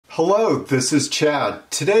Hello, this is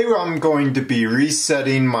Chad. Today I'm going to be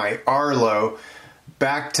resetting my Arlo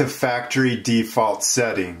back to factory default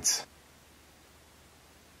settings.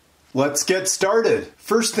 Let's get started.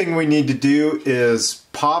 First thing we need to do is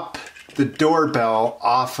pop the doorbell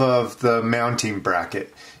off of the mounting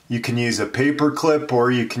bracket. You can use a paper clip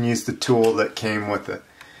or you can use the tool that came with it.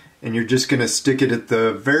 And you're just going to stick it at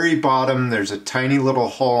the very bottom. There's a tiny little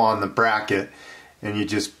hole on the bracket and you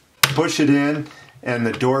just push it in and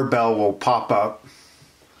the doorbell will pop up.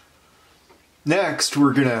 Next,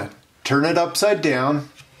 we're going to turn it upside down.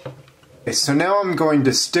 Okay, so now I'm going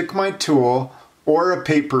to stick my tool or a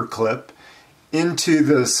paper clip into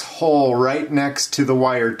this hole right next to the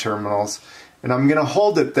wire terminals, and I'm going to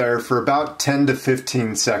hold it there for about 10 to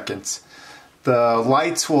 15 seconds. The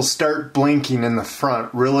lights will start blinking in the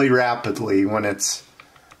front really rapidly when it's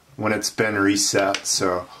been reset.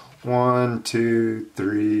 So 1, 2,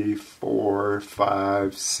 3, 4,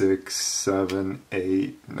 5, 6, 7,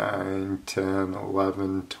 8, 9, 10,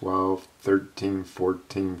 11, 12, 13,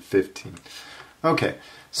 14, 15. Okay,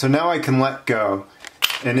 so now I can let go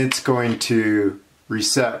and it's going to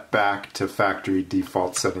reset back to factory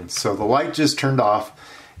default settings. So the light just turned off.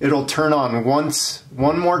 It'll turn on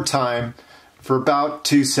one more time for about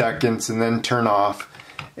 2 seconds and then turn off.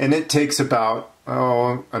 And it takes about,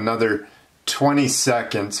 another 20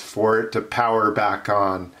 seconds for it to power back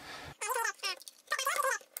on.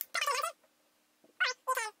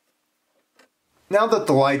 Now that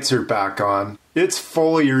the lights are back on, it's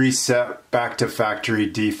fully reset back to factory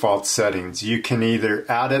default settings. You can either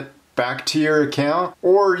add it back to your account,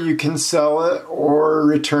 or you can sell it or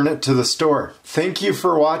return it to the store. Thank you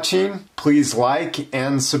for watching. Please like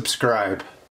and subscribe.